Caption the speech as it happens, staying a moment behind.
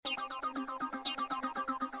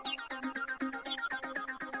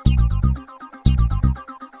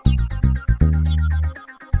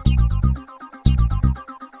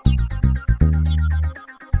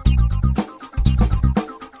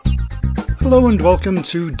Hello and welcome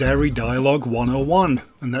to Dairy Dialogue 101,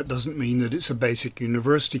 and that doesn't mean that it's a basic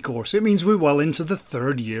university course. It means we're well into the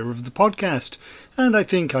third year of the podcast, and I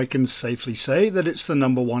think I can safely say that it's the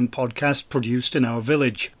number one podcast produced in our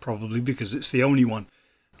village, probably because it's the only one.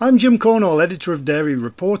 I'm Jim Cornwall, editor of Dairy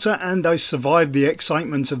Reporter, and I survived the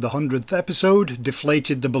excitement of the 100th episode,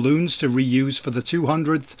 deflated the balloons to reuse for the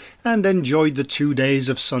 200th, and enjoyed the 2 days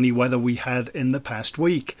of sunny weather we had in the past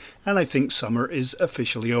week. And I think summer is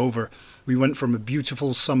officially over. We went from a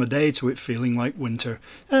beautiful summer day to it feeling like winter,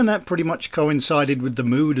 and that pretty much coincided with the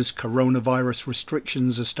mood as coronavirus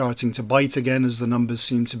restrictions are starting to bite again as the numbers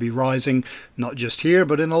seem to be rising, not just here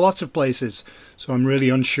but in a lot of places. So I'm really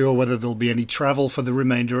unsure whether there'll be any travel for the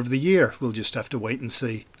remainder of the year. We'll just have to wait and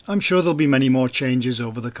see. I'm sure there'll be many more changes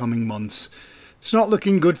over the coming months. It's not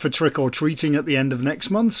looking good for trick-or-treating at the end of next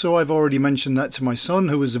month, so I've already mentioned that to my son,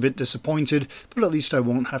 who was a bit disappointed, but at least I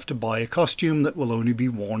won't have to buy a costume that will only be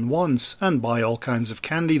worn once, and buy all kinds of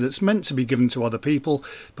candy that's meant to be given to other people,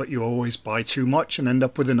 but you always buy too much and end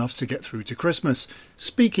up with enough to get through to Christmas.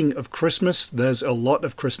 Speaking of Christmas, there's a lot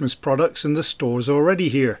of Christmas products in the stores already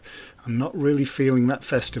here. I'm not really feeling that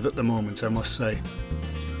festive at the moment, I must say.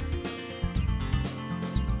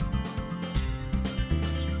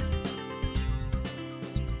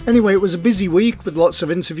 Anyway, it was a busy week with lots of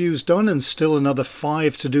interviews done and still another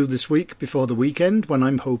 5 to do this week before the weekend when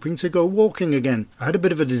I'm hoping to go walking again. I had a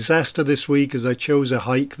bit of a disaster this week as I chose a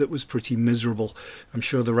hike that was pretty miserable. I'm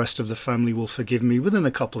sure the rest of the family will forgive me within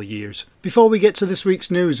a couple of years. Before we get to this week's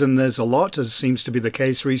news, and there's a lot as seems to be the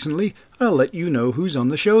case recently, I'll let you know who's on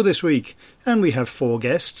the show this week. And we have 4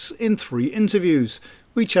 guests in 3 interviews.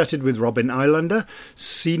 We chatted with Robin Eilander,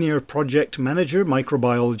 Senior Project Manager,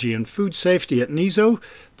 Microbiology and Food Safety at NIZO,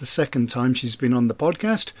 the second time she's been on the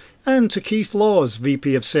podcast, and to Keith Laws,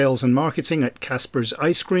 VP of Sales and Marketing at Casper's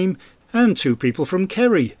Ice Cream, and 2 people from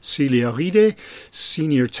Kerry, Celia Ride,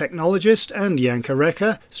 Senior Technologist, and Janka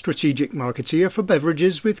Reka, Strategic Marketeer for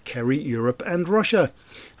Beverages with Kerry Europe and Russia.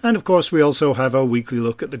 And of course we also have our weekly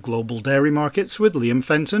look at the global dairy markets with Liam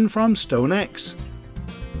Fenton from StoneX.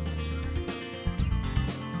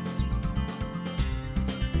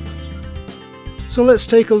 So let's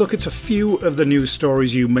take a look at a few of the news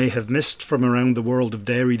stories you may have missed from around the world of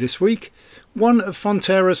dairy this week. One of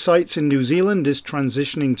Fonterra's sites in New Zealand is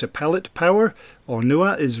transitioning to pellet power.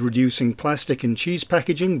 Ornua is reducing plastic and cheese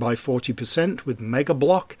packaging by 40% with Mega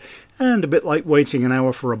Block. And a bit like waiting an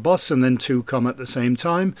hour for a bus and then 2 come at the same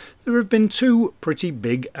time, there have been 2 pretty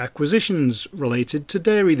big acquisitions related to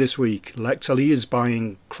dairy this week. Lactalis is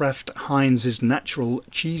buying Kraft Heinz's natural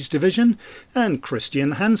cheese division, and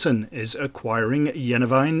Christian Hansen is acquiring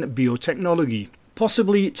Genevieve Biotechnology.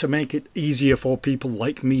 Possibly to make it easier for people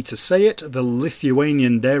like me to say it, the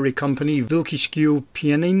Lithuanian dairy company Vilkiškių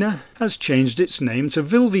Pieninė has changed its name to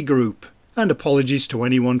Vilvi Group. And apologies to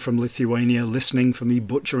anyone from Lithuania listening for me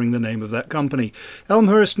butchering the name of that company.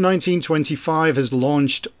 Elmhurst 1925 has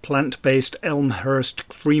launched plant-based Elmhurst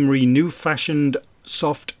Creamery new-fashioned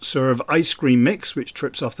soft serve ice cream mix, which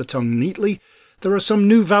trips off the tongue neatly. There are some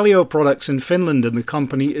new Valio products in Finland and the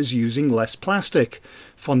company is using less plastic.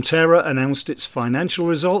 Fonterra announced its financial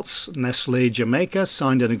results. Nestlé Jamaica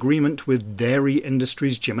signed an agreement with Dairy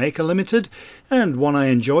Industries Jamaica Limited. And one I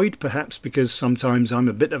enjoyed, perhaps because sometimes I'm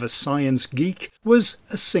a bit of a science geek, was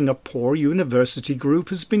a Singapore university group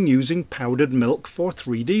has been using powdered milk for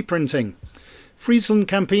 3D printing. Friesland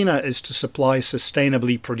Campina is to supply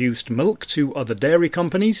sustainably produced milk to other dairy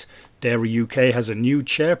companies. Dairy UK has a new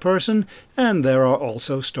chairperson, and there are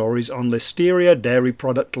also stories on Listeria dairy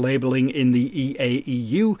product labelling in the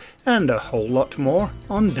EAEU, and a whole lot more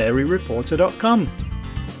on dairyreporter.com.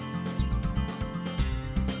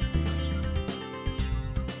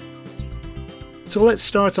 So let's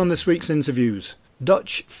start on this week's interviews.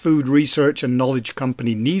 Dutch food research and knowledge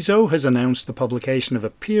company NIZO has announced the publication of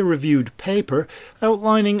a peer-reviewed paper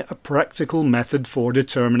outlining a practical method for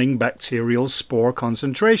determining bacterial spore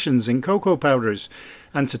concentrations in cocoa powders.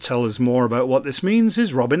 And to tell us more about what this means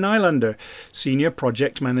is Robin Eilander, Senior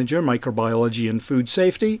Project Manager, Microbiology and Food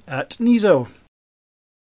Safety at NIZO.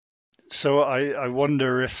 So I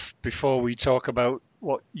wonder if, before we talk about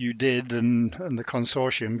what you did and the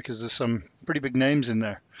consortium, because there's some pretty big names in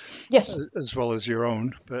there. Yes. As well as your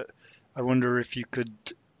own. But I wonder if you could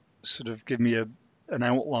sort of give me an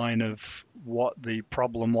outline of what the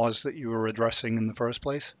problem was that you were addressing in the first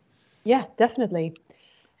place. Yeah, definitely.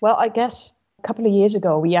 Well, I guess a couple of years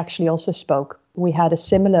ago, we actually also spoke. We had a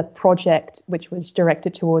similar project which was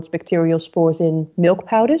directed towards bacterial spores in milk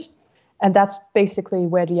powders. And that's basically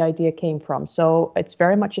where the idea came from. So it's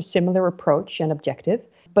very much a similar approach and objective,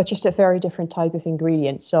 but just a very different type of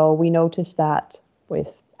ingredient. So we noticed that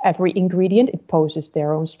with every ingredient, it poses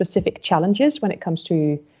their own specific challenges when it comes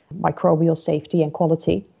to microbial safety and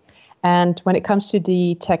quality. And when it comes to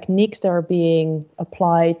the techniques that are being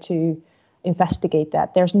applied to investigate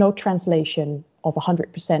that, there's no translation of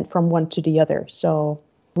 100% from one to the other. So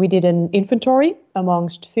we did an inventory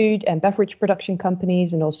amongst food and beverage production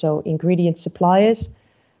companies and also ingredient suppliers.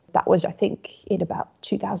 That was, I think, in about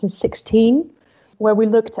 2016, where we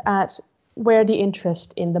looked at where the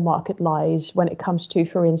interest in the market lies when it comes to,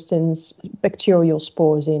 for instance, bacterial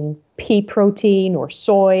spores in pea protein or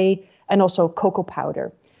soy, and also cocoa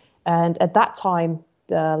powder. And at that time,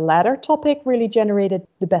 the latter topic really generated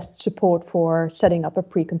the best support for setting up a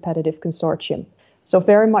pre-competitive consortium. So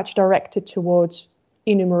very much directed towards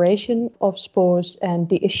enumeration of spores and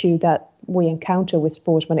the issue that we encounter with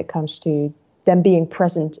spores when it comes to them being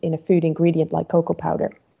present in a food ingredient like cocoa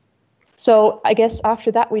powder. So I guess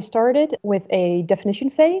after that, we started with a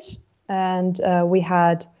definition phase, and we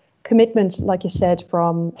had commitments, like you said,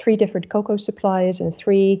 from 3 different cocoa suppliers and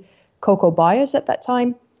 3 cocoa buyers at that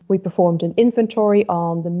time. We performed an inventory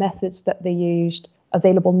on the methods that they used,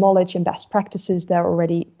 available knowledge and best practices that are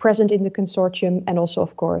already present in the consortium, and also,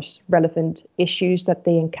 of course, relevant issues that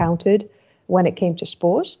they encountered when it came to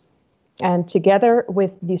spores. And together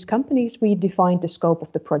with these companies, we defined the scope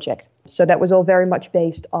of the project. So that was all very much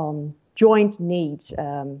based on joint needs.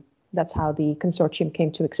 That's how the consortium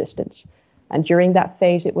came to existence. And during that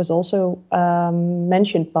phase, it was also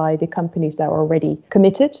mentioned by the companies that were already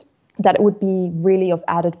committed that it would be really of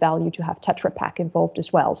added value to have Tetra Pak involved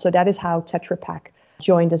as well. So that is how Tetra Pak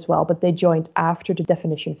joined as well, but they joined after the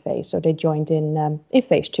definition phase. So they joined in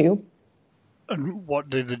phase 2. And what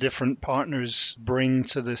do the different partners bring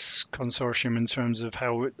to this consortium in terms of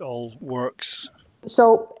how it all works?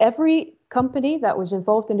 So every company that was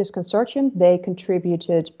involved in this consortium, they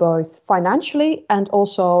contributed both financially and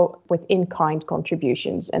also with in-kind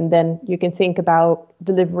contributions. And then you can think about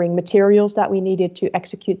delivering materials that we needed to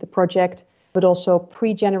execute the project, but also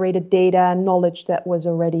pre-generated data and knowledge that was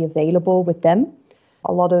already available with them.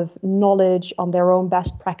 A lot of knowledge on their own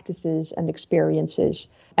best practices and experiences.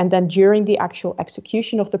 And then during the actual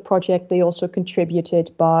execution of the project, they also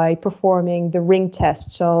contributed by performing the ring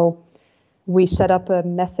test. So we set up a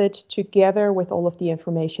method together with all of the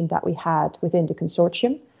information that we had within the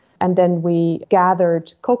consortium. And then we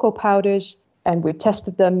gathered cocoa powders and we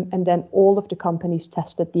tested them. And then all of the companies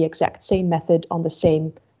tested the exact same method on the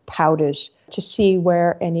same powders to see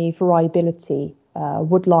where any variability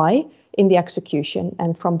would lie in the execution.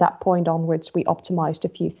 And from that point onwards, we optimized a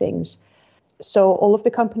few things. So all of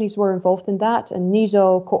the companies were involved in that, and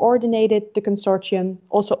NIZO coordinated the consortium,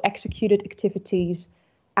 also executed activities,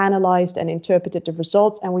 analyzed and interpreted the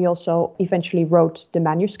results, and we also eventually wrote the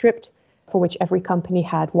manuscript, for which every company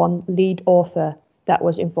had one lead author that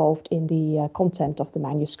was involved in the content of the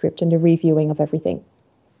manuscript and the reviewing of everything.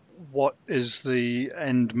 What is the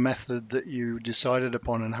end method that you decided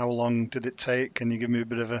upon, and how long did it take? Can you give me a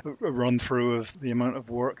bit of a run through of the amount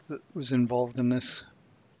of work that was involved in this?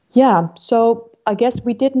 Yeah, so I guess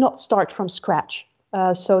we did not start from scratch.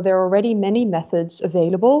 So there are already many methods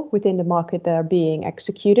available within the market that are being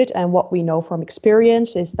executed. And what we know from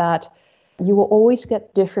experience is that you will always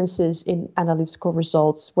get differences in analytical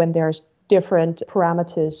results when there's different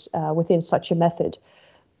parameters within such a method.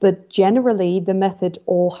 But generally, the method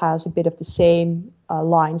all has a bit of the same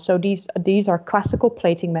line. So these are classical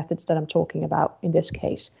plating methods that I'm talking about in this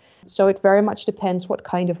case. So it very much depends what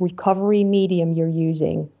kind of recovery medium you're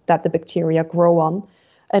using that the bacteria grow on,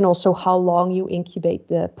 and also how long you incubate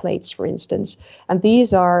the plates, for instance. And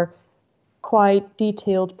these are quite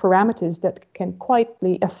detailed parameters that can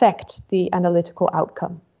quietly affect the analytical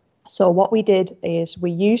outcome. So what we did is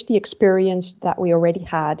we used the experience that we already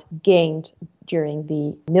had gained during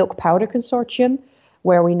the milk powder consortium,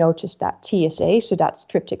 where we noticed that TSA, so that's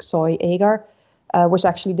tryptic soy agar, was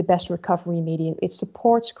actually the best recovery medium. It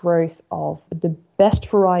supports growth of the best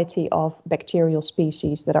variety of bacterial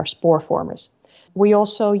species that are spore formers. We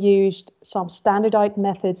also used some standardized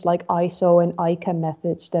methods like ISO and ICAM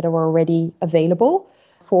methods that are already available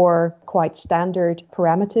for quite standard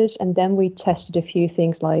parameters. And then we tested a few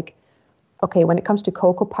things like, okay, when it comes to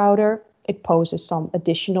cocoa powder, it poses some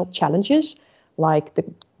additional challenges like the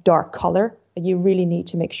dark color. You really need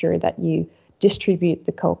to make sure that you distribute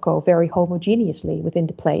the cocoa very homogeneously within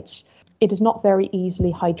the plates. It is not very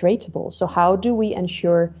easily hydratable. So how do we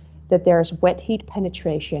ensure that there's wet heat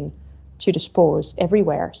penetration to the spores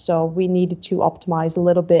everywhere? So we needed to optimize a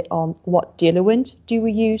little bit on what diluent do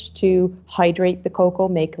we use to hydrate the cocoa,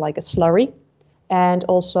 make like a slurry. And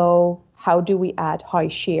also, how do we add high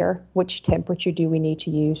shear? Which temperature do we need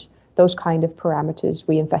to use? Those kind of parameters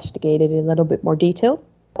we investigated in a little bit more detail.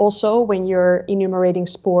 Also, when you're enumerating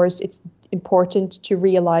spores, it's important to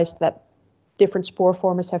realize that different spore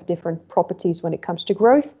formers have different properties when it comes to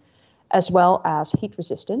growth, as well as heat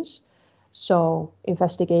resistance. So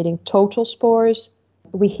investigating total spores,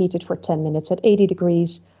 we heated for 10 minutes at 80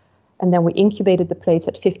 degrees, and then we incubated the plates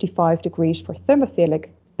at 55 degrees for thermophilic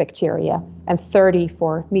bacteria and 30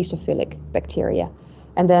 for mesophilic bacteria.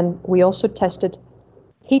 And then we also tested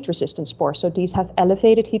heat-resistant spores. So these have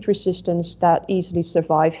elevated heat resistance that easily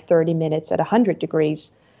survive 30 minutes at 100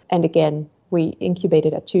 degrees. And again, we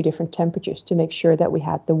incubated at 2 different temperatures to make sure that we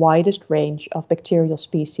had the widest range of bacterial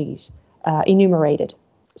species enumerated.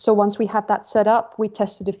 So once we had that set up, we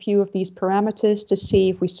tested a few of these parameters to see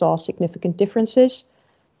if we saw significant differences.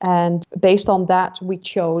 And based on that, we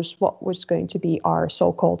chose what was going to be our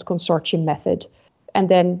so-called consortium method. And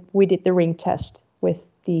then we did the ring test with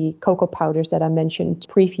the cocoa powders that I mentioned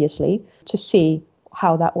previously to see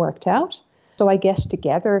how that worked out. So I guess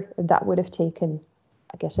together that would have taken,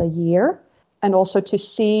 a year. And also to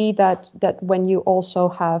see that when you also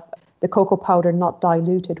have the cocoa powder not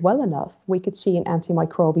diluted well enough, we could see an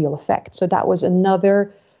antimicrobial effect. So that was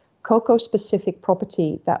another cocoa-specific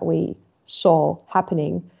property that we saw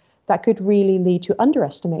happening that could really lead to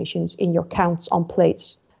underestimations in your counts on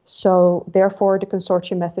plates. So therefore, the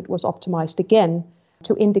consortium method was optimized again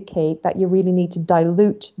to indicate that you really need to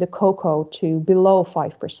dilute the cocoa to below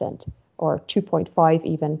 5% or 2.5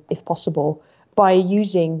 even, if possible, by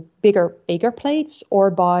using bigger agar plates or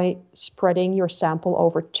by spreading your sample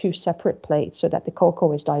over 2 separate plates so that the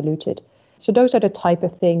cocoa is diluted. So those are the type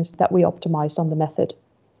of things that we optimized on the method.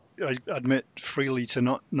 I admit freely to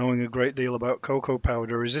not knowing a great deal about cocoa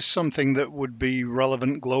powder. Is this something that would be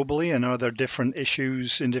relevant globally, and are there different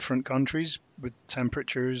issues in different countries with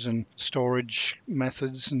temperatures and storage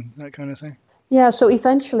methods and that kind of thing? Yeah, so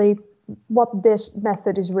eventually what this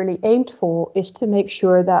method is really aimed for is to make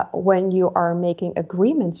sure that when you are making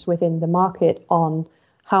agreements within the market on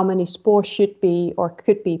how many spores should be or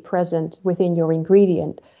could be present within your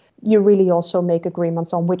ingredient, you really also make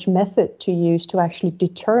agreements on which method to use to actually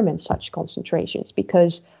determine such concentrations,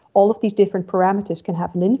 because all of these different parameters can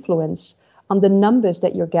have an influence on the numbers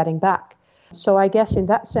that you're getting back. So I guess in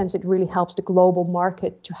that sense, it really helps the global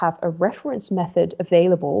market to have a reference method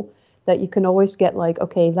available that you can always get like,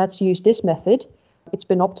 okay, let's use this method. It's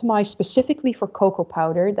been optimized specifically for cocoa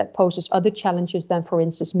powder that poses other challenges than, for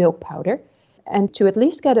instance, milk powder. And to at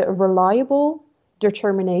least get a reliable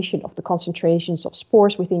determination of the concentrations of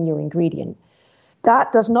spores within your ingredient.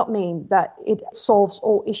 That does not mean that it solves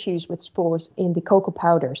all issues with spores in the cocoa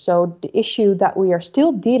powder. So the issue that we are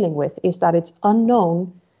still dealing with is that it's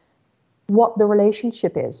unknown what the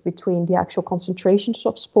relationship is between the actual concentrations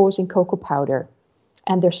of spores in cocoa powder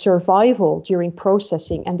and their survival during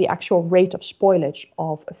processing and the actual rate of spoilage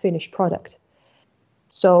of a finished product.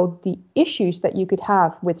 So the issues that you could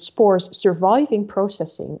have with spores surviving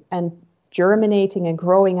processing and germinating and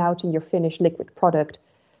growing out in your finished liquid product,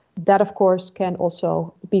 that of course can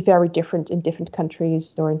also be very different in different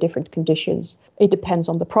countries or in different conditions. It depends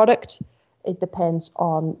on the product. It depends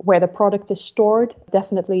on where the product is stored.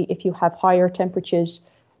 Definitely, if you have higher temperatures,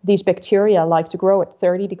 these bacteria like to grow at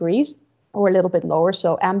 30 degrees or a little bit lower,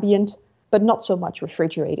 so ambient, but not so much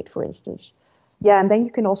refrigerated, for instance. Yeah, and then you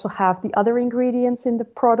can also have the other ingredients in the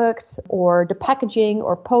product or the packaging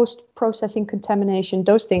or post-processing contamination.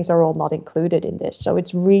 Those things are all not included in this. So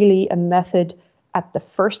it's really a method at the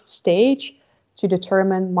first stage to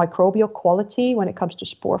determine microbial quality when it comes to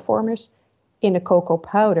spore formers in a cocoa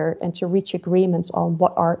powder and to reach agreements on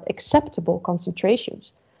what are acceptable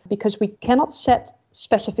concentrations. Because we cannot set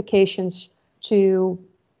specifications to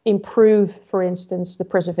improve, for instance, the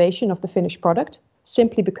preservation of the finished product,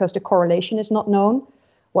 simply because the correlation is not known.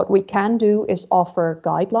 What we can do is offer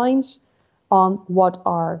guidelines on what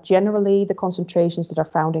are generally the concentrations that are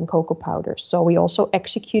found in cocoa powders. So we also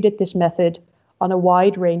executed this method on a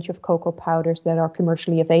wide range of cocoa powders that are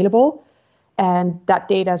commercially available. And that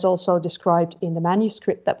data is also described in the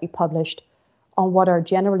manuscript that we published on what are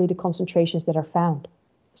generally the concentrations that are found.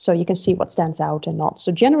 So you can see what stands out and not.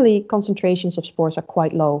 So generally, concentrations of spores are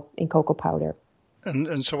quite low in cocoa powder.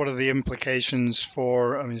 And so what are the implications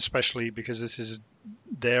for, especially because this is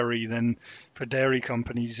dairy, then for dairy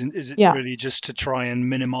companies, is it really just to try and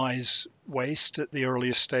minimize waste at the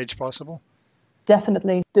earliest stage possible?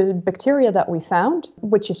 Definitely. The bacteria that we found,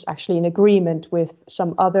 which is actually in agreement with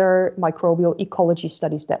some other microbial ecology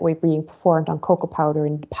studies that were being performed on cocoa powder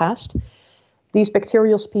in the past, these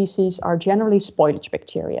bacterial species are generally spoilage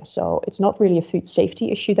bacteria. So it's not really a food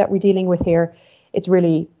safety issue that we're dealing with here. It's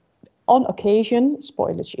really, on occasion,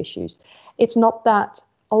 spoilage issues. It's not that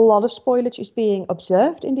a lot of spoilage is being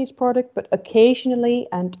observed in these products, but occasionally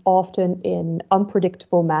and often in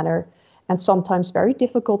unpredictable manner, and sometimes very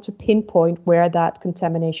difficult to pinpoint where that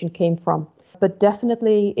contamination came from. But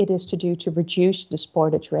definitely it is to reduce the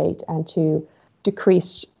spoilage rate and to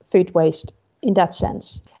decrease food waste in that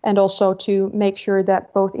sense. And also to make sure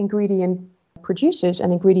that both ingredient producers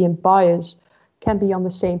and ingredient buyers can be on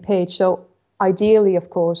the same page. So ideally, of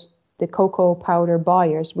course, the cocoa powder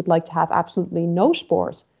buyers would like to have absolutely no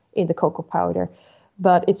spores in the cocoa powder.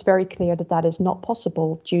 But it's very clear that that is not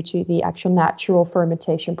possible due to the actual natural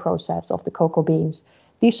fermentation process of the cocoa beans.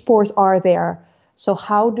 These spores are there. So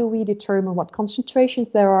how do we determine what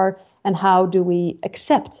concentrations there are, and how do we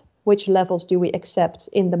accept, which levels do we accept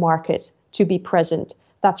in the market to be present?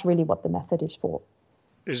 That's really what the method is for.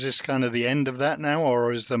 Is this kind of the end of that now,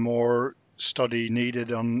 or is there more study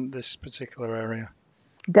needed on this particular area?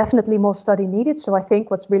 Definitely more study needed. So I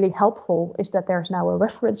think what's really helpful is that there's now a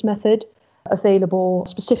reference method available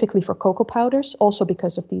specifically for cocoa powders, also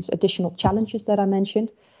because of these additional challenges that I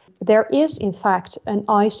mentioned. There is, in fact, an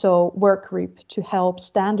ISO work group to help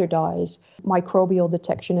standardize microbial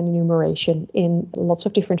detection and enumeration in lots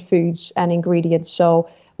of different foods and ingredients. So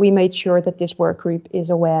we made sure that this work group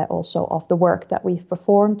is aware also of the work that we've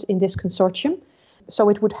performed in this consortium. So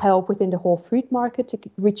it would help within the whole food market to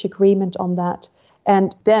reach agreement on that.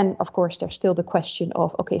 And then, of course, there's still the question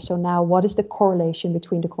of, okay, so now what is the correlation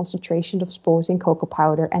between the concentration of spores in cocoa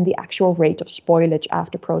powder and the actual rate of spoilage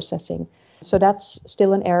after processing? So that's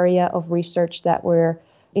still an area of research that we're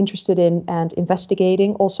interested in and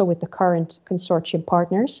investigating, also with the current consortium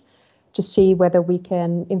partners, to see whether we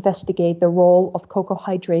can investigate the role of cocoa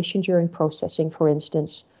hydration during processing, for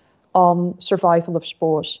instance, on survival of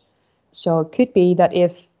spores. So it could be that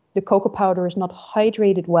if the cocoa powder is not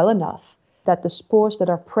hydrated well enough, that the spores that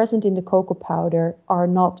are present in the cocoa powder are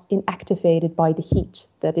not inactivated by the heat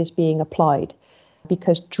that is being applied.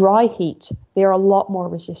 Because dry heat, they are a lot more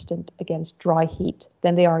resistant against dry heat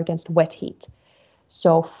than they are against wet heat.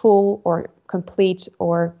 So full or complete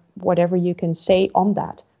or whatever you can say on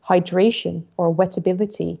that, hydration or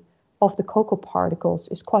wettability of the cocoa particles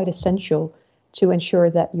is quite essential to ensure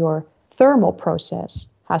that your thermal process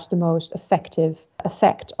has the most effective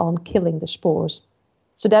effect on killing the spores.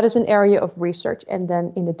 So that is an area of research. And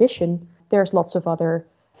then in addition, there's lots of other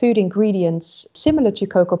food ingredients similar to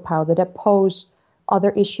cocoa powder that pose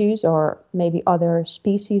other issues, or maybe other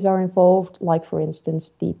species are involved, like, for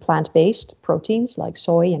instance, the plant-based proteins like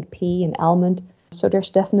soy and pea and almond. So there's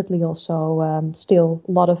definitely also still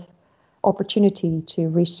a lot of opportunity to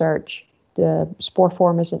research the spore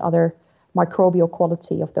formers and other microbial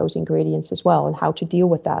quality of those ingredients as well, and how to deal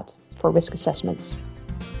with that for risk assessments.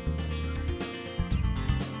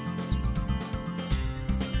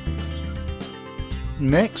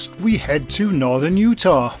 Next, we head to Northern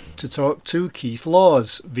Utah to talk to Keith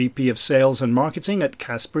Laws, VP of Sales and Marketing at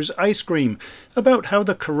Casper's Ice Cream, about how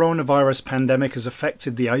the coronavirus pandemic has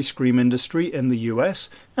affected the ice cream industry in the US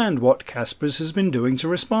and what Casper's has been doing to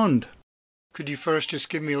respond. Could you first just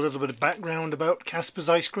give me a little bit of background about Casper's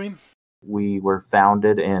Ice Cream? We were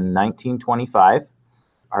founded in 1925.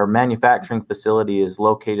 Our manufacturing facility is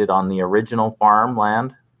located on the original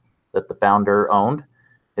farmland that the founder owned.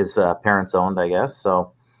 His parents owned, I guess.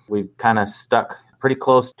 So we've kind of stuck pretty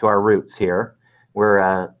close to our roots here. We're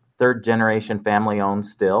a third generation family owned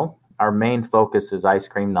still. Our main focus is ice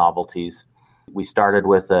cream novelties. We started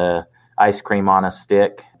with ice cream on a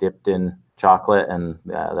stick dipped in chocolate, and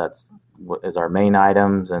that's what is our main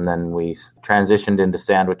items. And then we transitioned into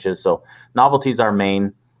sandwiches. So novelties are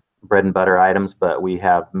main bread and butter items, but we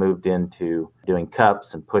have moved into doing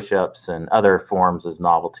cups and push-ups and other forms as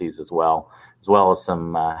novelties as well as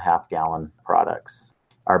some half-gallon products.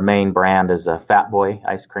 Our main brand is a Fat Boy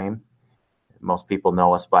ice cream. Most people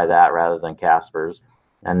know us by that rather than Casper's.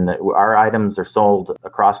 And our items are sold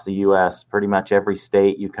across the U.S. Pretty much every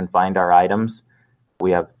state you can find our items.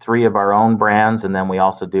 We have 3 of our own brands, and then we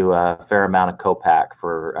also do a fair amount of co-pack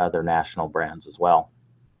for other national brands as well.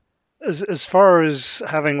 As far as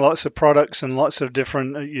having lots of products and lots of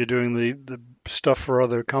different, you're doing the stuff for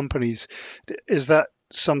other companies, is that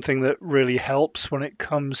something that really helps when it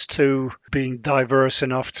comes to being diverse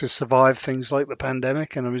enough to survive things like the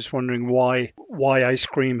pandemic? And I was wondering why ice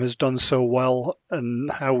cream has done so well and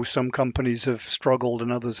how some companies have struggled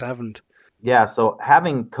and others haven't. Yeah, so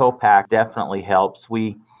having co-pack definitely helps.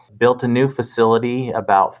 We built a new facility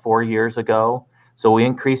about 4 years ago, so we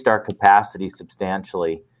increased our capacity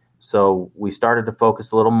substantially. So we started to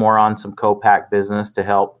focus a little more on some co-pack business to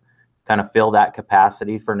help kind of fill that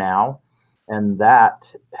capacity for now. And that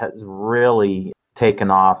has really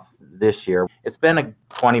taken off this year. It's been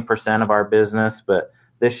 20% of our business, but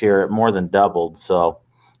this year it more than doubled. So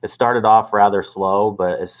it started off rather slow,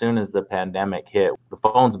 but as soon as the pandemic hit, the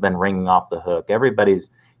phone's been ringing off the hook. Everybody's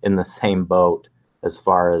in the same boat as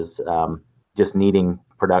far as just needing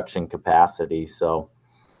production capacity. So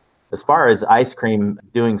as far as ice cream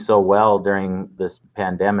doing so well during this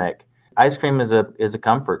pandemic, ice cream is a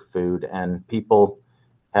comfort food, and people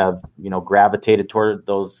have, gravitated toward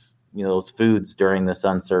those foods during this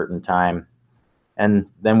uncertain time. And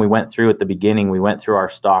then we went through our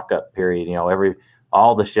stock up period.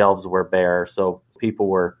 All the shelves were bare, so people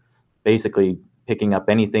were basically picking up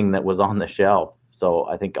anything that was on the shelf. So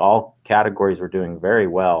I think all categories were doing very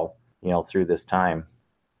well, through this time.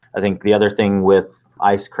 I think the other thing with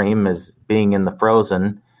ice cream is being in the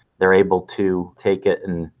frozen, they're able to take it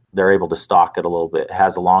and they're able to stock it a little bit. It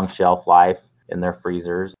has a long shelf life in their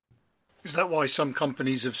freezers. Is that why some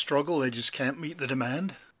companies have struggled? They just can't meet the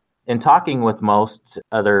demand? In talking with most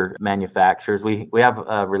other manufacturers, we have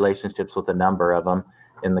relationships with a number of them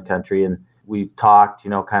in the country, and we've talked,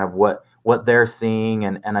 kind of what they're seeing.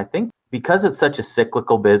 And I think because it's such a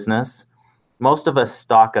cyclical business, most of us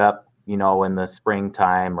stock up, in the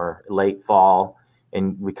springtime or late fall,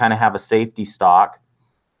 and we kind of have a safety stock,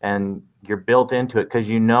 and you're built into it because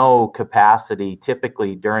capacity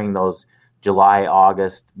typically during those July,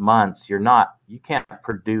 August months, you can't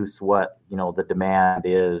produce what, the demand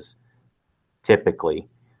is typically.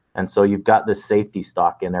 And so you've got this safety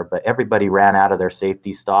stock in there, but everybody ran out of their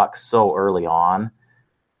safety stock so early on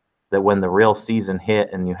that when the real season hit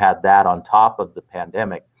and you had that on top of the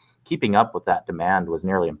pandemic, keeping up with that demand was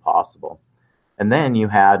nearly impossible. And then you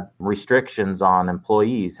had restrictions on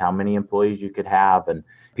employees, how many employees you could have, and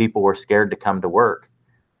people were scared to come to work.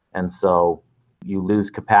 And so you lose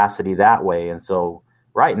capacity that way. And so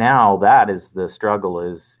right now, that is the struggle,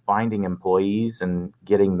 is finding employees and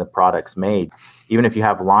getting the products made. Even if you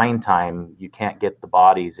have line time, you can't get the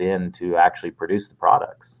bodies in to actually produce the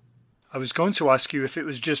products. I was going to ask you if it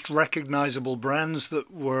was just recognizable brands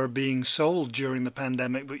that were being sold during the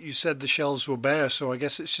pandemic, but you said the shelves were bare. So I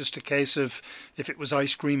guess it's just a case of if it was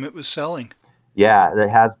ice cream, it was selling. Yeah, it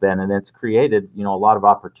has been. And it's created, a lot of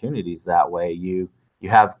opportunities that way. You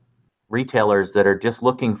have retailers that are just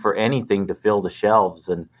looking for anything to fill the shelves,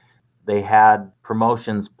 and they had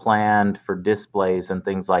promotions planned for displays and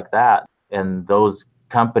things like that. And those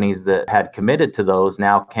companies that had committed to those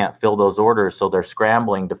now can't fill those orders, so they're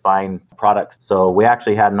scrambling to find products. So we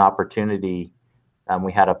actually had an opportunity.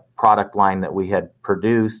 We had a product line that we had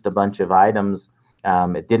produced a bunch of items.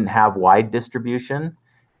 It didn't have wide distribution,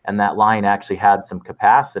 and that line actually had some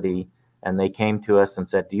capacity. And they came to us and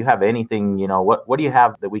said, do you have anything, what do you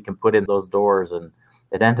have that we can put in those doors? And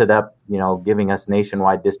it ended up, giving us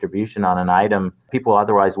nationwide distribution on an item people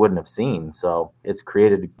otherwise wouldn't have seen. So it's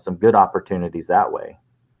created some good opportunities that way.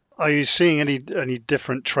 Are you seeing any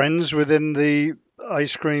different trends within the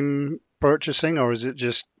ice cream purchasing, or is it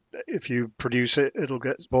just if you produce it, it'll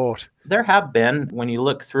get bought? There have been. When you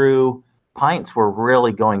look through, pints were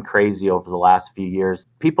really going crazy over the last few years.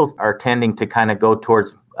 People are tending to kind of go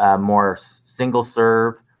towards more single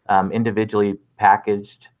serve, individually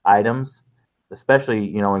packaged items,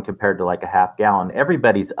 especially, when compared to like a half gallon.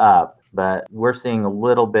 Everybody's up, but we're seeing a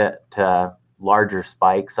little bit larger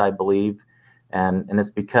spikes, I believe. And it's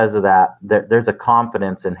because of that. There's a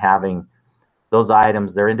confidence in having those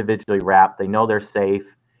items. They're individually wrapped. They know they're safe.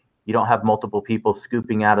 You don't have multiple people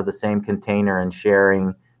scooping out of the same container and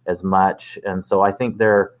sharing as much. And so I think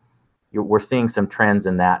we're seeing some trends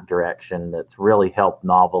in that direction that's really helped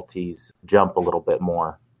novelties jump a little bit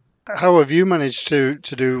more. How have you managed to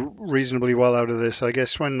do reasonably well out of this? I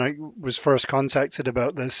guess when I was first contacted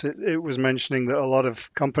about this, it was mentioning that a lot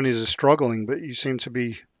of companies are struggling, but you seem to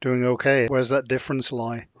be doing okay. Where's that difference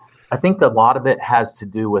lie? I think a lot of it has to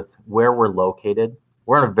do with where we're located.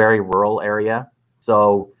 We're in a very rural area,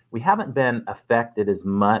 so we haven't been affected as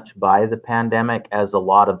much by the pandemic as a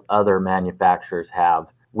lot of other manufacturers have.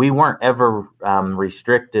 We weren't ever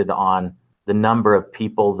restricted on the number of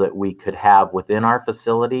people that we could have within our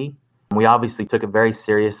facility. We obviously took it very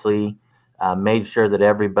seriously, made sure that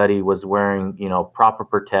everybody was wearing, proper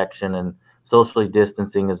protection and socially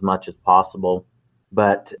distancing as much as possible.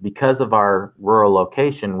 But because of our rural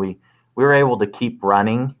location, we were able to keep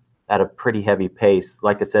running at a pretty heavy pace.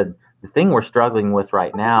 Like I said, the thing we're struggling with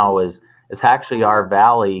right now is actually our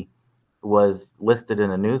valley was listed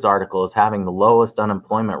in a news article as having the lowest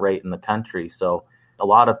unemployment rate in the country. So a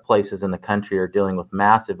lot of places in the country are dealing with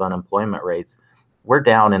massive unemployment rates. We're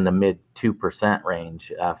down in the mid 2%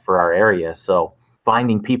 range for our area. So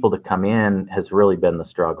finding people to come in has really been the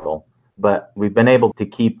struggle. But we've been able to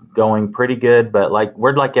keep going pretty good. But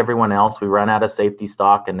we're like everyone else, we run out of safety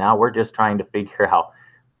stock, and now we're just trying to figure out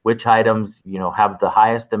which items, have the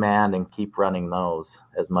highest demand and keep running those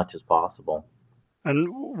as much as possible. And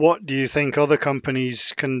what do you think other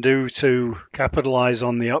companies can do to capitalize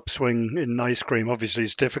on the upswing in ice cream? Obviously,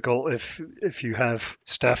 it's difficult if you have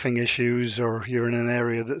staffing issues or you're in an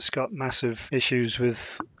area that's got massive issues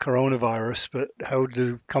with coronavirus, but how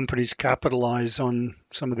do companies capitalize on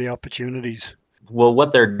some of the opportunities? Well,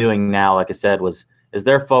 what they're doing now, like I said, is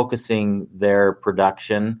they're focusing their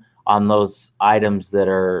production on those items that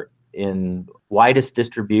are in widest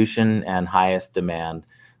distribution and highest demand.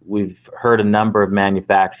 We've heard a number of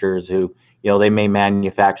manufacturers who, they may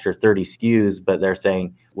manufacture 30 SKUs, but they're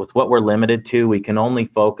saying with what we're limited to, we can only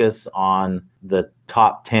focus on the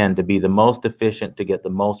top 10 to be the most efficient to get the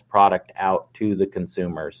most product out to the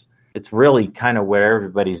consumers. It's really kind of what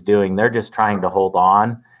everybody's doing. They're just trying to hold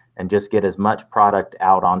on and just get as much product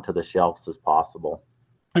out onto the shelves as possible.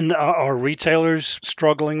 And are retailers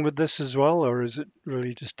struggling with this as well, or is it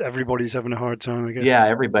really just everybody's having a hard time, I guess? Yeah,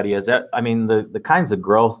 everybody is. I mean, the kinds of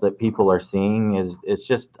growth that people are seeing it's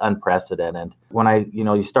just unprecedented. When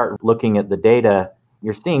you start looking at the data,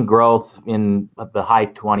 you're seeing growth in the high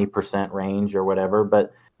 20% range or whatever,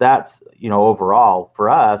 but that's, overall for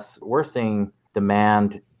us, we're seeing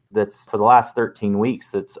demand that's for the last 13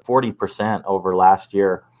 weeks, that's 40% over last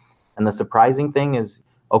year. And the surprising thing is,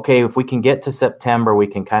 okay, if we can get to September, we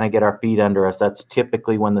can kind of get our feet under us. That's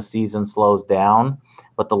typically when the season slows down.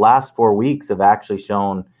 But the last 4 weeks have actually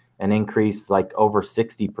shown an increase like over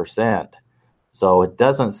 60%. So it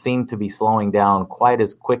doesn't seem to be slowing down quite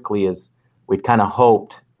as quickly as we'd kind of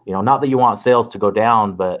hoped. Not that you want sales to go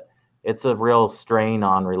down, but it's a real strain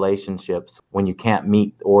on relationships when you can't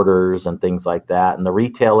meet orders and things like that. And the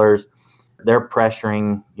retailers, they're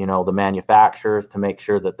pressuring, the manufacturers to make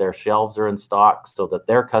sure that their shelves are in stock so that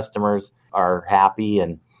their customers are happy.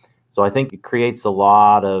 And so I think it creates a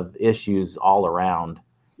lot of issues all around.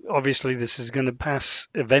 Obviously, this is going to pass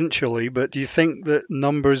eventually, but do you think that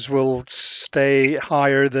numbers will stay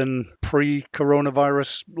higher than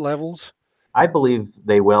pre-coronavirus levels? I believe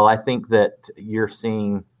they will. I think that you're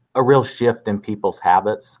seeing a real shift in people's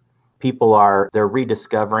habits. They're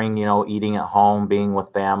rediscovering, eating at home, being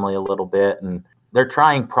with family a little bit, and they're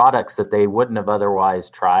trying products that they wouldn't have otherwise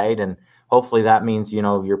tried. And hopefully that means,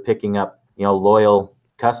 you're picking up, loyal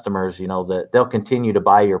customers, that they'll continue to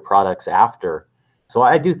buy your products after. So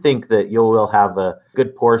I do think that you will have a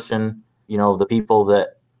good portion, the people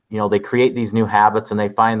that, they create these new habits and they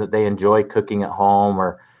find that they enjoy cooking at home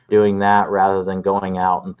or doing that rather than going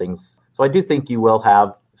out and things. So I do think you will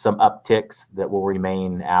have some upticks that will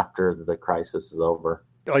remain after the crisis is over.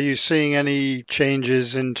 Are you seeing any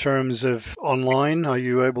changes in terms of online? Are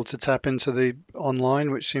you able to tap into the online,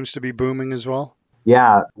 which seems to be booming as well?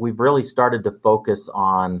 Yeah, we've really started to focus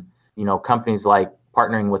on, companies like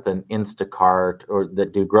partnering with an Instacart or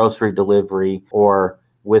that do grocery delivery, or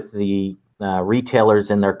with the retailers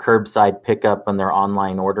in their curbside pickup and their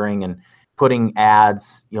online ordering, and putting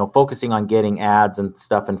ads, focusing on getting ads and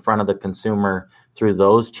stuff in front of the consumer through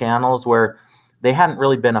those channels where they hadn't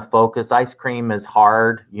really been a focus. Ice cream is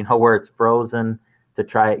hard, where it's frozen, to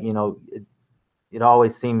try it, it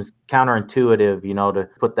always seems counterintuitive, to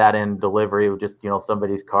put that in delivery with just,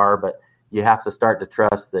 somebody's car, but you have to start to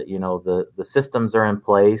trust that, the systems are in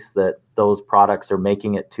place, that those products are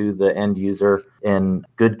making it to the end user in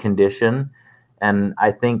good condition. And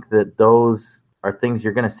I think that those are things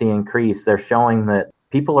you're going to see increase. They're showing that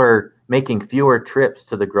people are making fewer trips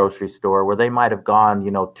to the grocery store where they might have gone,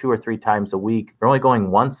 2 or 3 times a week. They're only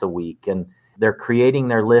going once a week, and they're creating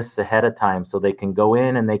their lists ahead of time so they can go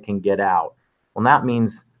in and they can get out. Well, that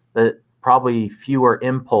means that probably fewer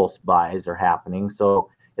impulse buys are happening. So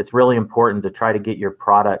it's really important to try to get your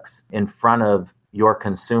products in front of your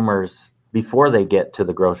consumers before they get to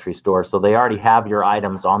the grocery store. So they already have your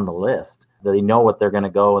items on the list. They know what they're going to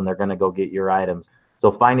go, and they're going to go get your items.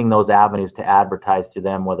 So finding those avenues to advertise to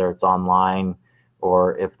them, whether it's online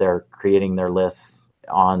or if they're creating their lists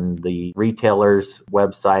on the retailer's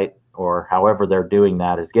website, or however they're doing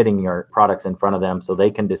that, is getting your products in front of them so they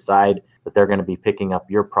can decide that they're going to be picking up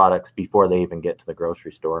your products before they even get to the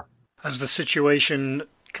grocery store. Has the situation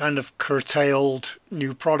kind of curtailed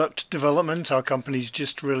new product development? Are companies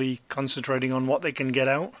just really concentrating on what they can get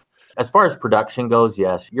out? As far as production goes,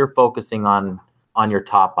 yes, you're focusing on your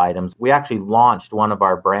top items. We actually launched one of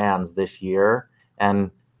our brands this year, and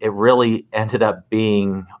it really ended up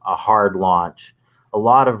being a hard launch. A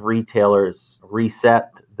lot of retailers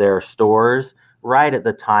reset their stores right at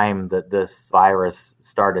the time that this virus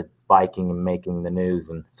started spiking and making the news.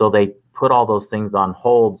 And so they put all those things on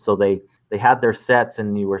hold. So they had their sets,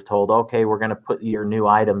 and you were told, okay, we're going to put your new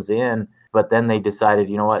items in. But then they decided,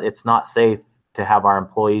 you know what, it's not safe to have our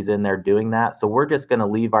employees in there doing that. So we're just going to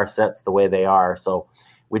leave our sets the way they are. So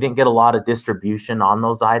we didn't get a lot of distribution on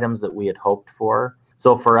those items that we had hoped for.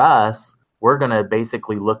 So for us, we're going to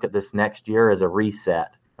basically look at this next year as a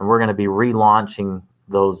reset, and we're going to be relaunching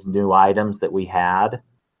those new items that we had.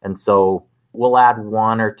 And so we'll add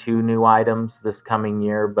 1 or 2 new items this coming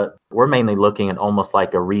year, but we're mainly looking at almost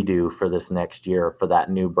like a redo for this next year for that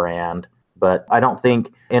new brand. But I don't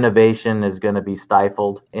think innovation is going to be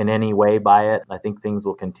stifled in any way by it. I think things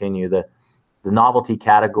will continue. The novelty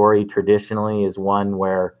category traditionally is one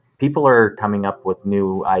where people are coming up with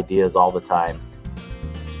new ideas all the time.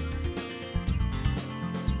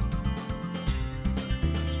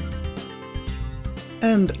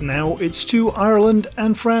 And now it's to Ireland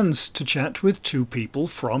and France to chat with 2 people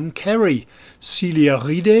from Kerry, Celia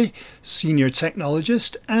Ride, Senior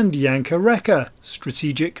Technologist, and Janka Reka,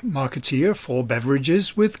 Strategic Marketeer for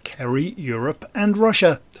Beverages with Kerry, Europe and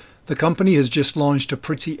Russia. The company has just launched a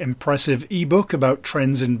pretty impressive ebook about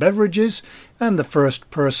trends in beverages, and the first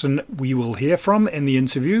person we will hear from in the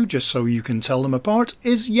interview, just so you can tell them apart,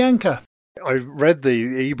 is Janka. I read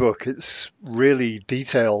the ebook. It's really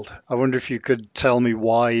detailed. I wonder if you could tell me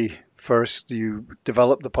why first you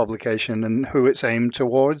developed the publication and who it's aimed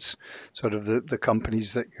towards, sort of the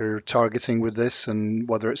companies that you're targeting with this, and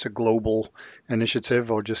whether it's a global initiative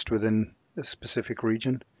or just within a specific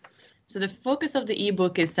region. So the focus of the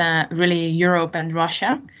ebook is really Europe and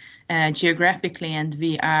Russia geographically, and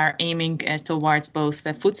we are aiming towards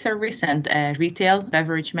both food service and retail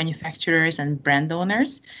beverage manufacturers and brand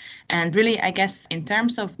owners. And really, I guess, in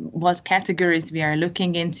terms of what categories we are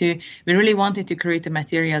looking into, we really wanted to create a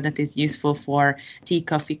material that is useful for tea,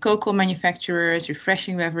 coffee, cocoa manufacturers,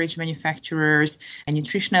 refreshing beverage manufacturers, and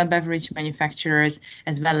nutritional beverage manufacturers,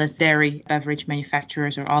 as well as dairy beverage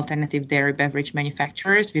manufacturers or alternative dairy beverage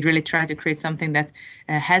manufacturers. We really try to create something that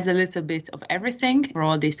has a little bit of everything for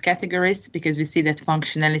all these categories, because we see that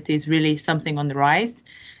functionality is really something on the rise.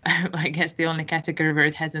 I guess the only category where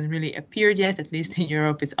it hasn't really appeared yet, at least in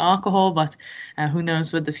Europe, is alcohol, but who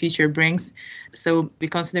knows what the future brings. So we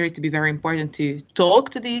consider it to be very important to talk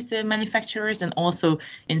to these manufacturers and also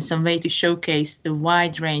in some way to showcase the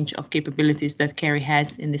wide range of capabilities that Kerry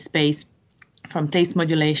has in this space, from taste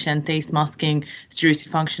modulation, taste masking, through to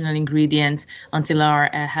functional ingredients until our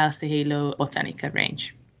Healthy Halo Botanica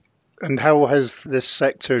range. And how has this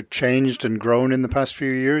sector changed and grown in the past few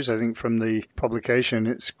years? I think from the publication,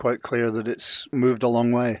 it's quite clear that it's moved a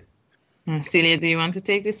long way. Celia, do you want to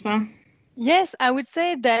take this one? Yes, I would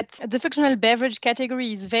say that the functional beverage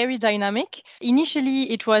category is very dynamic. Initially,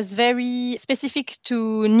 it was very specific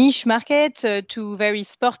to niche market, to very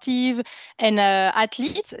sportive and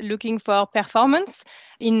athletes looking for performance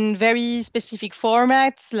in very specific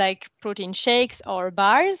formats like protein shakes or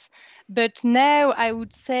bars. But now I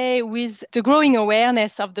would say with the growing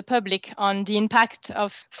awareness of the public on the impact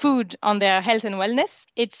of food on their health and wellness,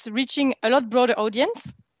 it's reaching a lot broader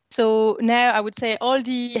audience. So now I would say all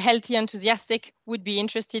the healthy enthusiastic would be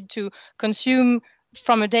interested to consume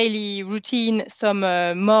from a daily routine some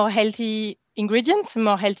more healthy ingredients,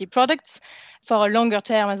 more healthy products for a longer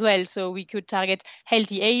term as well. So we could target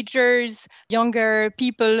healthy agers, younger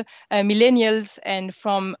people, millennials, and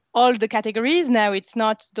from all the categories. Now it's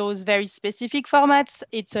not those very specific formats.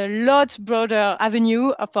 It's a lot broader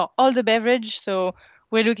avenue for all the beverage. So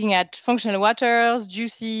we're looking at functional waters,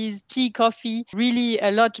 juices, tea, coffee, really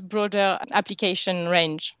a lot broader application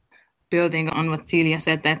range. Building on what Celia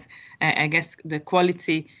said, that I guess the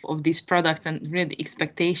quality of these products and really the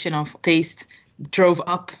expectation of taste drove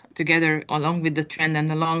up together along with the trend and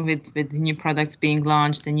along with the new products being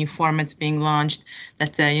launched, the new formats being launched,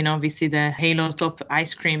 that, we see the Halo Top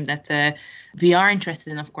ice cream that we are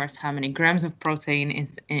interested in, of course, how many grams of protein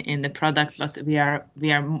is in the product, but we are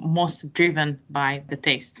most driven by the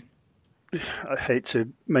taste. I hate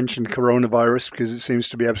to mention coronavirus because it seems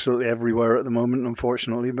to be absolutely everywhere at the moment,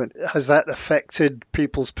 unfortunately, but has that affected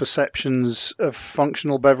people's perceptions of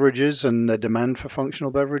functional beverages and the demand for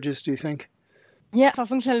functional beverages, do you think? Yeah, for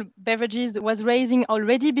functional beverages was rising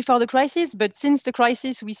already before the crisis, but since the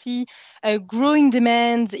crisis, we see a growing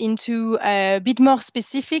demand into a bit more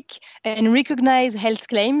specific and recognized health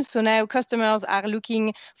claims. So now customers are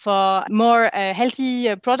looking for more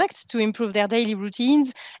healthy products to improve their daily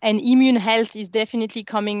routines, and immune health is definitely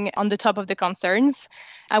coming on the top of the concerns.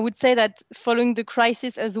 I would say that following the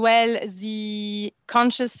crisis as well, the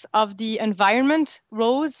conscious of the environment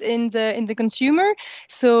rose in the consumer.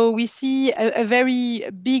 So we see a very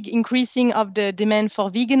big increasing of the demand for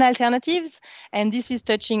vegan alternatives, and this is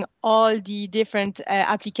touching all the different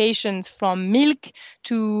applications from milk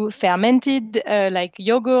to fermented like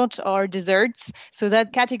yogurt or desserts. So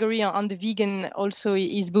that category on the vegan also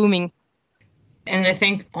is booming. And I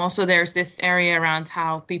think also there's this area around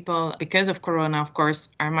how people, because of Corona, of course,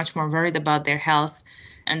 are much more worried about their health,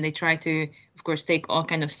 and they try to, of course, take all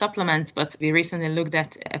kinds of supplements. But we recently looked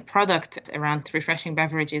at a product around refreshing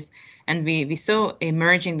beverages, and we saw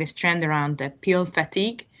emerging this trend around the pill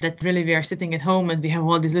fatigue, that really we are sitting at home and we have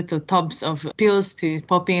all these little tubs of pills to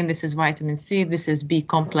pop in. This is vitamin C, this is B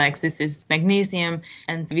complex, this is magnesium.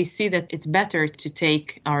 And we see that it's better to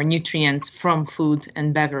take our nutrients from food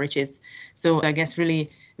and beverages. So I guess really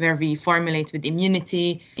where we formulate with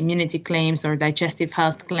immunity claims or digestive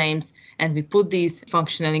health claims, and we put these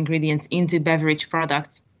functional ingredients into beverage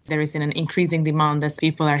products, there is an increasing demand as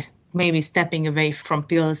people are maybe stepping away from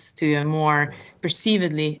pills to a more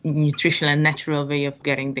perceivedly nutritional and natural way of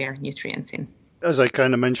getting their nutrients in. As I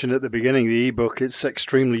kind of mentioned at the beginning, the ebook, it's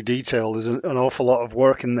extremely detailed. There's an awful lot of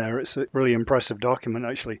work in there. It's a really impressive document,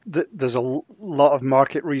 actually. There's a lot of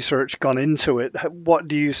market research gone into it. What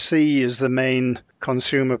do you see as the main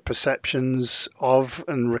consumer perceptions of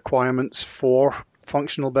and requirements for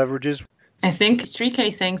functional beverages? I think 3 key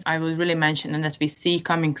things I would really mention and that we see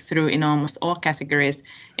coming through in almost all categories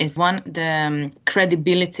is one, the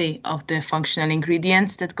credibility of the functional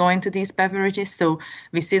ingredients that go into these beverages. So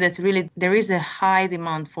we see that really there is a high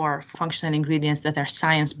demand for functional ingredients that are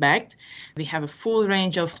science-backed. We have a full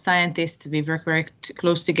range of scientists. We work very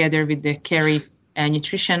close together with the Kerry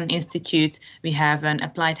Nutrition Institute. We have an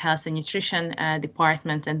applied health and nutrition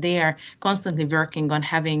department, and they are constantly working on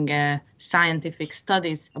having scientific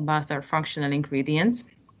studies about our functional ingredients,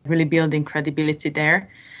 really building credibility there.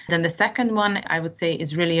 Then the second one I would say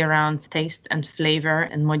is really around taste and flavor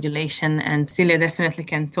and modulation. And Celia definitely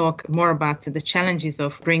can talk more about the challenges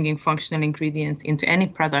of bringing functional ingredients into any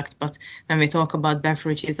product. But when we talk about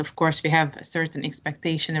beverages, of course, we have a certain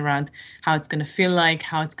expectation around how it's going to feel like,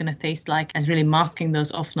 how it's going to taste like, and really masking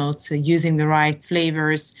those off notes, using the right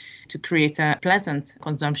flavors to create a pleasant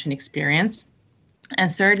consumption experience. And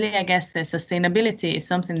thirdly, I guess the sustainability is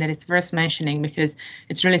something that is worth mentioning because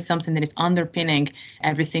it's really something that is underpinning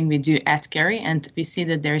everything we do at Kerry. And we see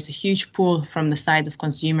that there is a huge pull from the side of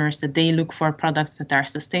consumers that they look for products that are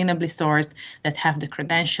sustainably sourced, that have the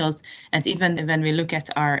credentials. And even when we look at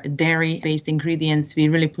our dairy-based ingredients, we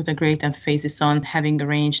really put a great emphasis on having a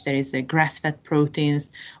range that is grass-fed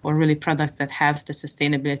proteins or really products that have the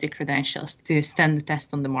sustainability credentials to stand the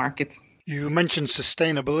test on the market. You mentioned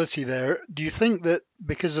sustainability there. Do you think that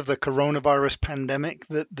because of the coronavirus pandemic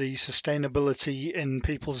that the sustainability in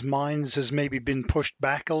people's minds has maybe been pushed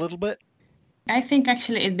back a little bit? I think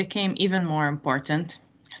actually it became even more important.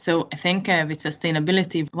 So I think with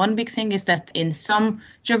sustainability, one big thing is that in some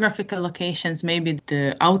geographical locations, maybe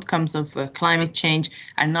the outcomes of climate change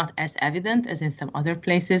are not as evident as in some other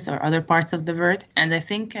places or other parts of the world. And I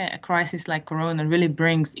think a crisis like Corona really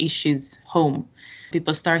brings issues home.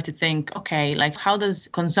 People start to think, okay, like how does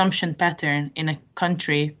consumption pattern in a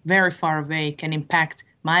country very far away can impact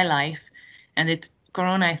my life? And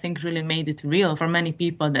Corona, I think, really made it real for many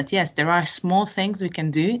people that, yes, there are small things we can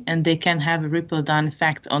do and they can have a ripple-down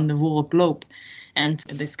effect on the whole globe. And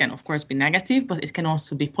this can, of course, be negative, but it can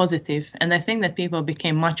also be positive. And I think that people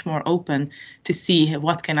became much more open to see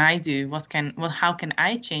what can I do? How can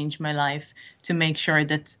I change my life to make sure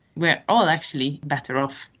that we're all actually better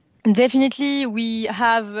off? Definitely, we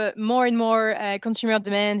have more and more consumer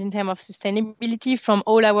demand in terms of sustainability from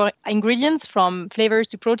all our ingredients, from flavors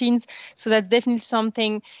to proteins. So that's definitely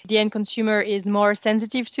something the end consumer is more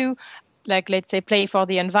sensitive to. Like, let's say, play for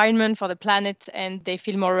the environment, for the planet, and they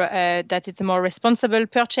feel more that it's a more responsible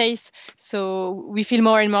purchase. So we feel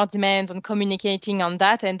more and more demands on communicating on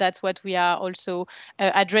that. And that's what we are also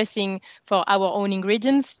addressing for our own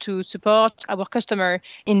ingredients to support our customer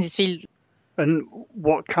in this field. And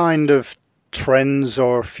what kind of trends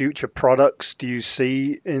or future products do you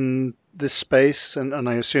see in this space? And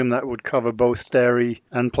I assume that would cover both dairy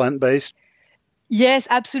and plant-based. Yes,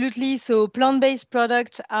 absolutely. So plant-based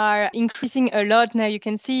products are increasing a lot now. You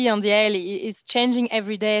can see on the aisle it's changing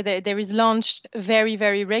every day. There is launched very,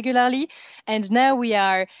 very regularly. And now we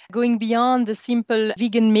are going beyond the simple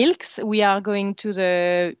vegan milks. We are going to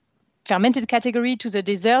the fermented category, to the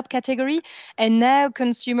dessert category. And now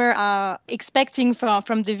consumers are expecting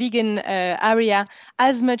from the vegan area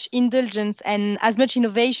as much indulgence and as much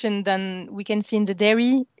innovation than we can see in the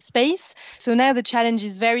dairy space. So now the challenge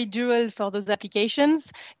is very dual for those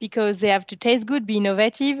applications because they have to taste good, be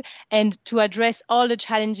innovative, and to address all the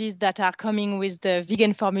challenges that are coming with the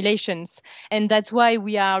vegan formulations. And that's why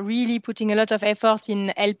we are really putting a lot of effort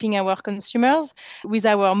in helping our consumers with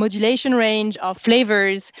our modulation range of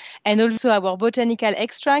flavors and also our botanical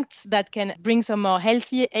extracts that can bring some more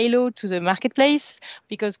healthy halo to the marketplace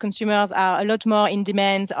because consumers are a lot more in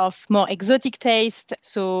demand of more exotic taste.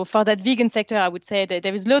 So for that vegan sector, I would say that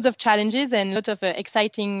there is loads of challenges and a lot of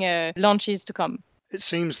exciting launches to come. It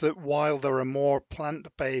seems that while there are more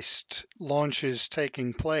plant-based launches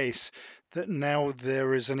taking place, that now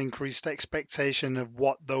there is an increased expectation of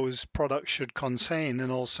what those products should contain and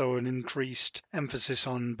also an increased emphasis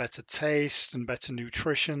on better taste and better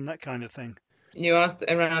nutrition, that kind of thing. You asked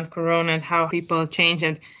around Corona and how people change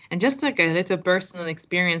and just like a little personal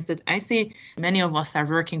experience that I see many of us are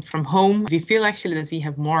working from home. We feel actually that we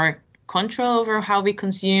have more control over how we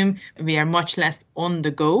consume. We are much less on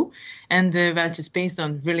the go. And well, just based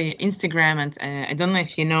on really Instagram and I don't know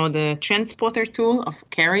if you know the Trend Spotter tool of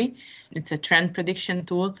Kerry. It's a trend prediction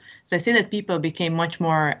tool. So I see that people became much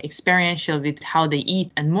more experiential with how they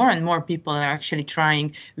eat and more people are actually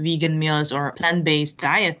trying vegan meals or plant-based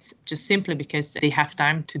diets just simply because they have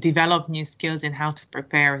time to develop new skills in how to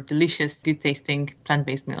prepare delicious, good-tasting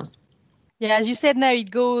plant-based meals. Yeah, as you said, now it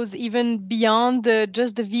goes even beyond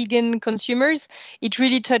just the vegan consumers. It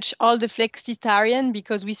really touches all the flexitarian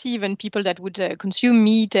because we see even people that would consume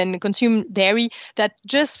meat and consume dairy that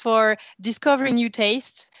just for discovering new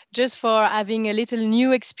tastes, just for having a little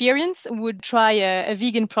new experience would try a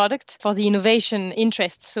vegan product for the innovation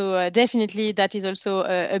interest. So definitely that is also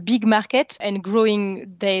a big market and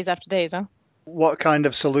growing days after days. What kind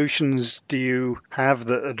of solutions do you have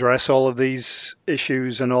that address all of these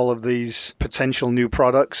issues and all of these potential new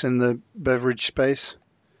products in the beverage space?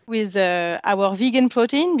 With our vegan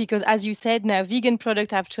protein, because as you said, now vegan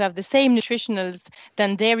products have to have the same nutritionals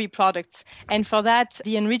than dairy products. And for that,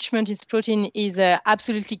 the enrichment in protein is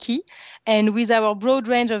absolutely key. And with our broad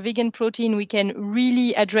range of vegan protein, we can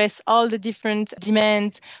really address all the different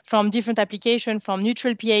demands from different applications, from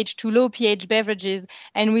neutral pH to low pH beverages,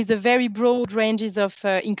 and with a very broad ranges of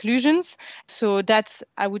inclusions. So that's,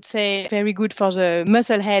 I would say, very good for the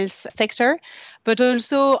muscle health sector. But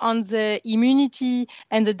also on the immunity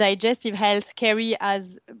and the digestive health, Kerry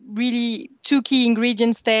has really two key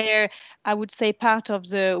ingredients there. I would say part of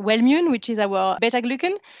the Wellmune, which is our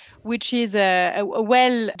beta-glucan, which is a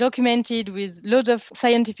well documented with loads of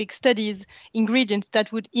scientific studies, ingredients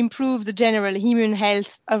that would improve the general immune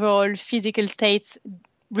health, overall physical states,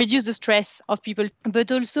 reduce the stress of people,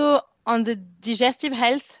 but also on the digestive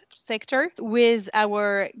health sector with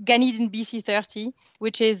our Ganidin BC30,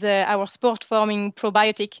 which is our sport-forming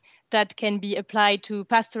probiotic that can be applied to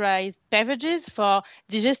pasteurized beverages for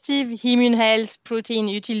digestive, immune health, protein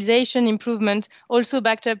utilization improvement, also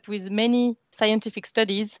backed up with many scientific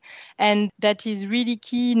studies. And that is really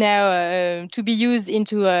key now to be used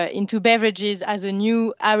into beverages as a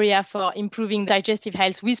new area for improving digestive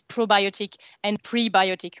health with probiotic and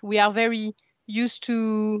prebiotic. We are very used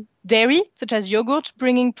to dairy, such as yogurt,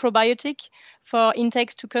 bringing probiotic for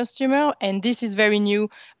intakes to consumer. And this is very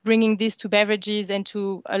new, bringing this to beverages and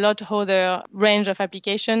to a lot of other range of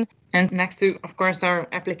application. And next to, of course, our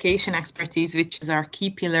application expertise, which is our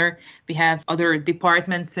key pillar, we have other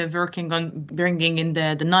departments working on bringing in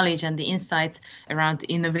the knowledge and the insights around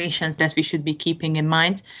innovations that we should be keeping in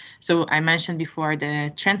mind. So I mentioned before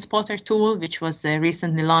the Trend Spotter tool, which was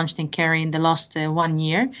recently launched in Kerry in the last 1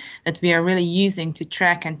 year, that we are really using to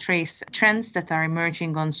track and trace trends that are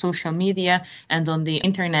emerging on social media and on the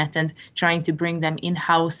internet and trying to bring them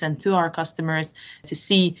in-house and to our customers to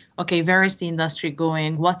see, okay, where is the industry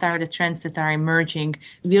going? What are the trends that are emerging?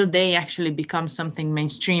 Will they actually become something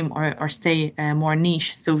mainstream or stay more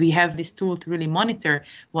niche? So we have this tool to really monitor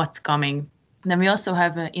what's coming. Then we also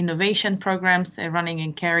have innovation programs running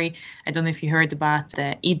in Kerry. I don't know if you heard about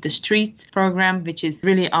the Eat the Street program, which is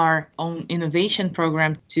really our own innovation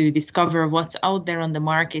program to discover what's out there on the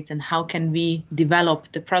market and how can we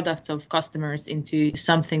develop the products of customers into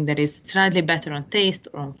something that is slightly better on taste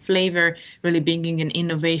or on flavor, really bringing in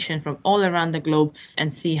innovation from all around the globe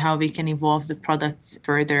and see how we can evolve the products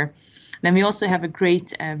further. Then we also have a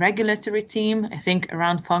great regulatory team. I think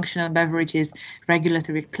around functional beverages,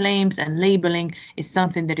 regulatory claims and labeling is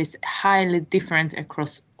something that is highly different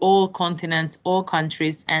across all continents, all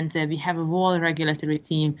countries. And we have a whole regulatory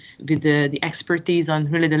team with the expertise on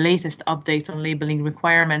really the latest updates on labeling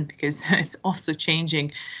requirement, because it's also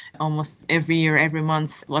changing almost every year, every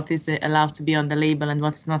month, what is allowed to be on the label and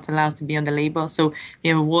what is not allowed to be on the label. So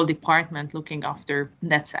we have a whole department looking after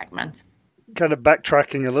that segment. Kind of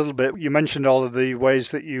backtracking a little bit, you mentioned all of the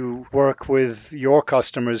ways that you work with your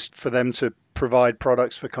customers for them to provide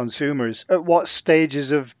products for consumers. At what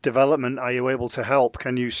stages of development are you able to help?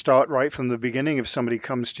 Can you start right from the beginning if somebody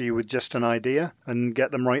comes to you with just an idea and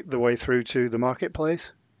get them right the way through to the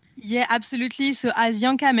marketplace? Yeah, absolutely. So as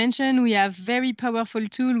Janka mentioned, we have very powerful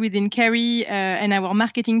tool within Kerry and our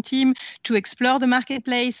marketing team to explore the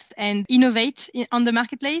marketplace and innovate on the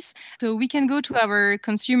marketplace. So we can go to our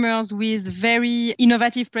consumers with very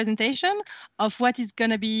innovative presentation of what is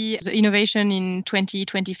going to be the innovation in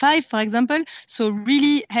 2025, for example. So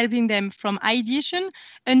really helping them from ideation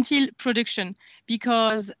until production.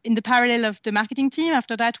 Because in the parallel of the marketing team,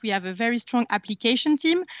 after that, we have a very strong application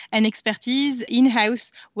team and expertise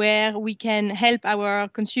in-house where we can help our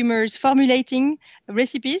consumers formulating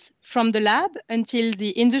recipes from the lab until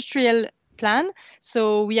the industrial plan.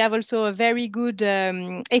 So we have also a very good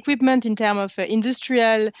equipment in terms of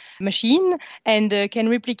industrial machine and can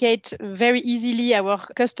replicate very easily our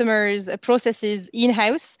customers' processes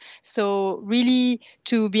in-house. So really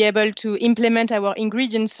to be able to implement our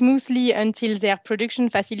ingredients smoothly until their production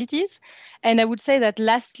facilities. And I would say that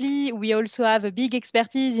lastly, we also have a big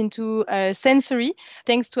expertise into sensory,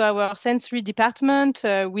 thanks to our sensory department,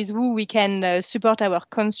 with who we can support our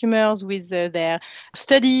consumers with their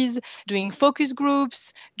studies, doing focus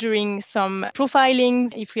groups, doing some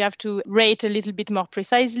profiling. If we have to rate a little bit more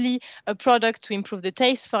precisely a product to improve the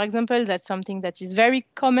taste, for example, that's something that is very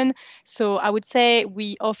common. So I would say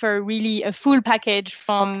we offer really a full package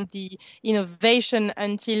from the innovation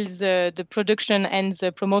until the production and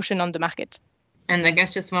the promotion on the market. And I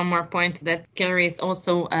guess just one more point that Kerry is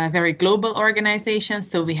also a very global organization.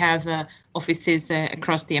 So we have offices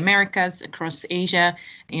across the Americas, across Asia,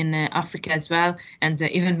 in Africa as well. And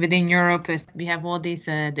even within Europe, we have all these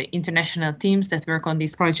the international teams that work on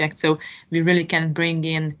these projects. So we really can bring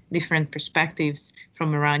in different perspectives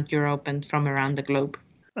from around Europe and from around the globe.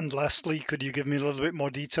 And lastly, could you give me a little bit more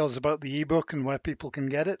details about the ebook and where people can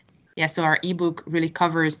get it? Yeah, so our ebook really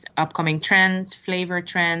covers upcoming trends, flavor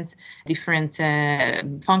trends, different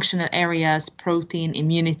functional areas, protein,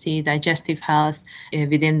 immunity, digestive health,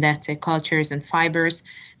 within that cultures and fibers.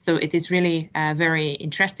 So it is really a very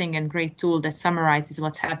interesting and great tool that summarizes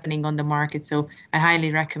what's happening on the market. So I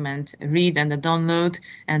highly recommend read and download.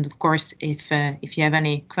 And of course, if you have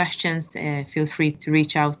any questions, feel free to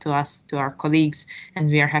reach out to us, to our colleagues, and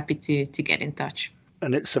we are happy to get in touch.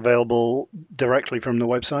 And it's available directly from the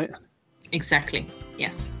website? Exactly,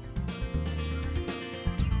 yes.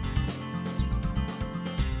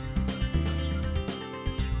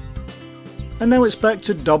 And now it's back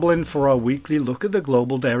to Dublin for our weekly look at the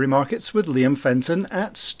global dairy markets with Liam Fenton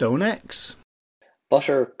at StoneX.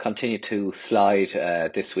 Butter continued to slide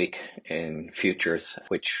this week in futures,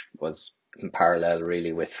 which was in parallel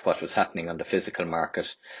really with what was happening on the physical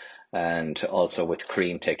market. And also with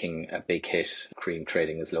cream taking a big hit, cream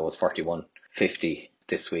trading as low as 41.50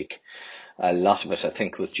 this week. A lot of it, I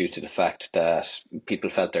think, was due to the fact that people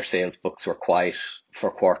felt their sales books were quiet for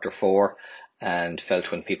quarter four and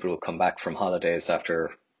felt when people would come back from holidays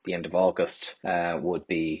after the end of August would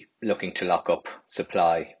be looking to lock up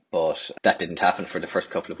supply. But that didn't happen for the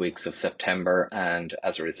first couple of weeks of September. And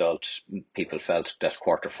as a result, people felt that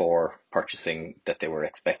quarter four purchasing that they were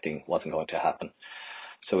expecting wasn't going to happen.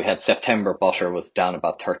 So we had September butter was down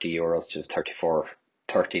about 30 euros to the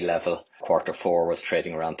 34.30 level. Quarter four was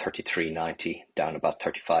trading around 33.90, down about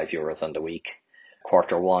 35 euros on the week.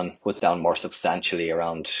 Quarter one was down more substantially,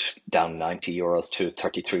 around down 90 euros to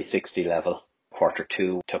 33.60 level. Quarter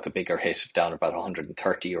two took a bigger hit, down about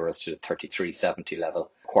 130 euros to the 33.70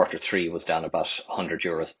 level. Quarter three was down about 100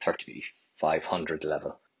 euros, 3500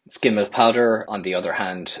 level. Skim milk powder, on the other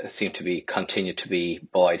hand, seemed to be continued to be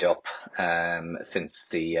buoyed up since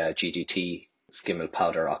the GDT skim milk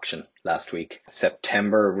powder auction last week.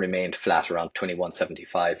 September remained flat around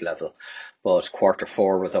 21.75 level, but quarter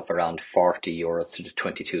four was up around 40 euros to the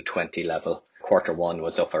 22.20 level. Quarter one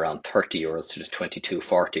was up around 30 euros to the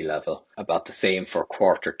 22.40 level. About the same for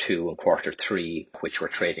quarter two and quarter three, which were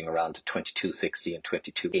trading around the 22.60 and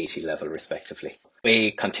 22.80 level respectively.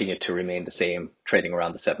 We continued to remain the same, trading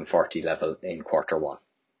around the 7.40 level in quarter one.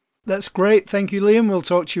 That's great. Thank you, Liam. We'll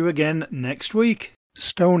talk to you again next week.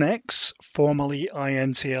 StoneX, formerly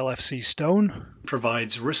INTLFC Stone,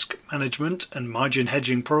 provides risk management and margin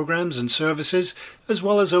hedging programs and services, as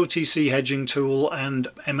well as OTC hedging tool and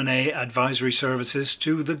M&A advisory services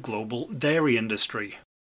to the global dairy industry.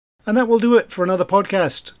 And that will do it for another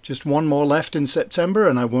podcast. Just one more left in September,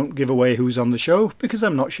 and I won't give away who's on the show because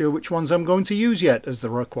I'm not sure which ones I'm going to use yet, as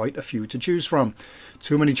there are quite a few to choose from.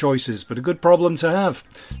 Too many choices, but a good problem to have.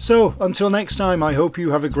 So, until next time, I hope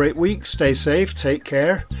you have a great week, stay safe, take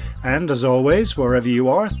care, and as always, wherever you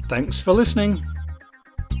are, thanks for listening.